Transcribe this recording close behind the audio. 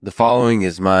The following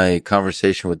is my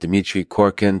conversation with Dmitry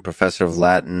Korkin, professor of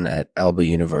Latin at Elba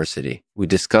University. We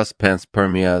discussed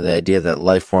Panspermia, the idea that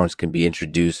life forms can be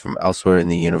introduced from elsewhere in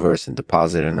the universe and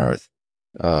deposited on Earth.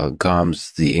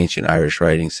 Oghams, the ancient Irish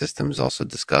writing system, is also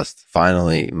discussed.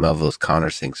 Finally, Melville's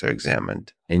Countersinks are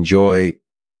examined. Enjoy.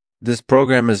 This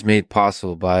program is made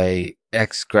possible by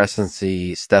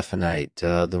Excrescency Stephanite,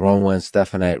 the Roman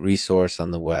Stephanite resource on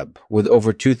the web. With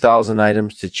over 2,000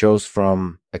 items to choose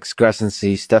from,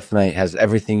 Excrescency Stephanite has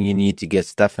everything you need to get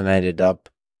Stephanited up.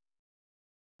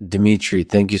 Dmitry,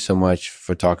 thank you so much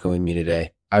for talking with me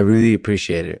today. I really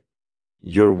appreciate it.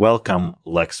 You're welcome,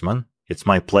 Lexman. It's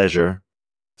my pleasure.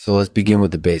 So let's begin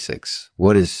with the basics.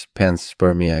 What is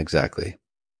panspermia exactly?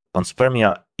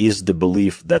 Panspermia is the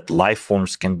belief that life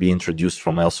forms can be introduced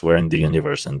from elsewhere in the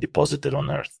universe and deposited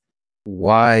on Earth.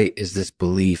 Why is this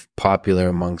belief popular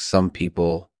among some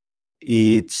people?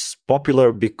 It's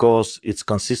popular because it's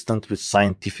consistent with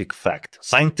scientific fact.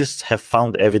 Scientists have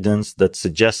found evidence that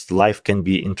suggests life can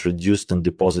be introduced and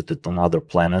deposited on other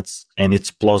planets, and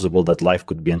it's plausible that life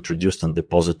could be introduced and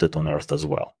deposited on Earth as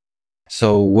well.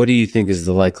 So what do you think is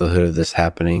the likelihood of this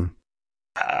happening?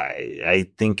 I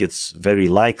think it's very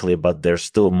likely, but there's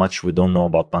still much we don't know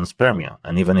about panspermia.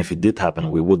 And even if it did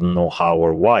happen, we wouldn't know how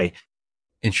or why.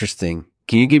 Interesting.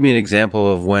 Can you give me an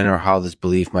example of when or how this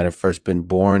belief might have first been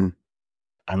born?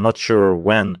 I'm not sure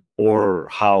when or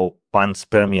how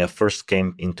panspermia first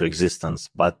came into existence,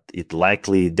 but it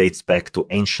likely dates back to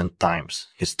ancient times.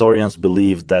 Historians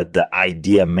believe that the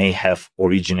idea may have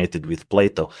originated with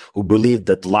Plato, who believed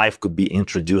that life could be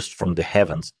introduced from the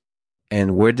heavens.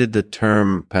 And where did the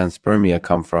term panspermia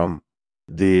come from?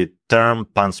 The term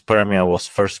panspermia was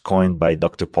first coined by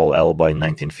Dr. Paul Elba in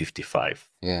 1955.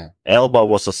 Yeah. Elba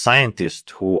was a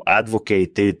scientist who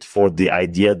advocated for the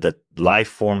idea that life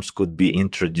forms could be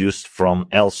introduced from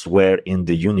elsewhere in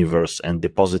the universe and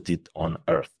deposited on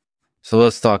Earth. So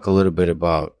let's talk a little bit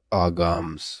about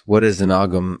Oghams. What is an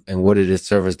Ogham and what did it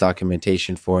serve as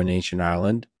documentation for in ancient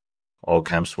Ireland?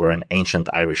 Oghams were an ancient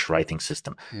Irish writing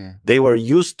system. Yeah. They were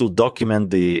used to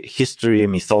document the history,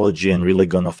 mythology, and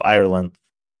religion of Ireland.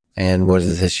 And what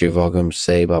does the history of Oghams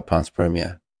say about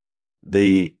panspermia?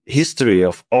 The history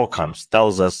of Oghams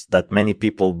tells us that many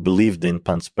people believed in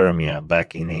panspermia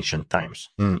back in ancient times.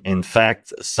 In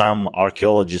fact, some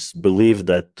archaeologists believe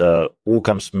that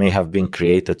Oghams may have been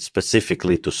created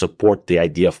specifically to support the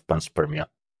idea of panspermia.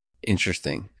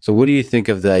 Interesting. So what do you think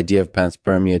of the idea of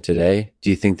panspermia today?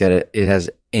 Do you think that it has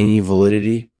any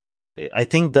validity? I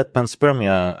think that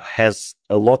panspermia has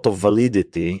a lot of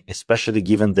validity, especially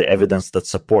given the evidence that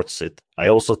supports it. I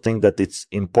also think that it's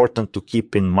important to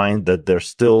keep in mind that there's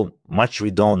still much we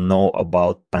don't know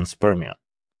about panspermia.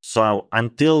 So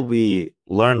until we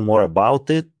learn more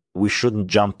about it, we shouldn't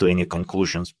jump to any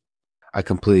conclusions. I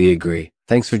completely agree.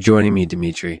 Thanks for joining me,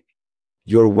 Dmitry.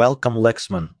 You're welcome,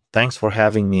 Lexman. Thanks for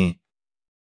having me.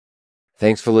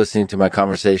 Thanks for listening to my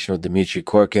conversation with Dmitry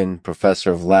Korkin,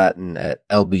 professor of Latin at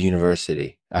Elba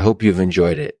University. I hope you've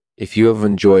enjoyed it. If you have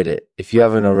enjoyed it, if you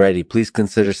haven't already, please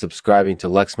consider subscribing to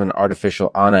Lexman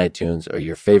Artificial on iTunes or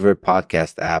your favorite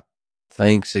podcast app.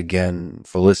 Thanks again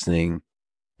for listening.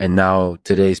 And now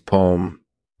today's poem.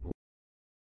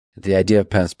 The idea of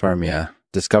panspermia,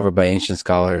 discovered by ancient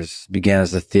scholars, began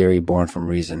as a theory born from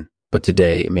reason. But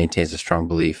today, it maintains a strong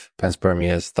belief.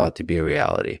 Panspermia is thought to be a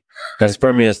reality.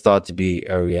 Panspermia is thought to be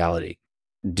a reality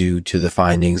due to the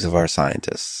findings of our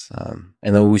scientists.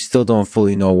 And though we still don't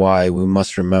fully know why, we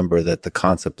must remember that the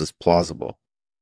concept is plausible.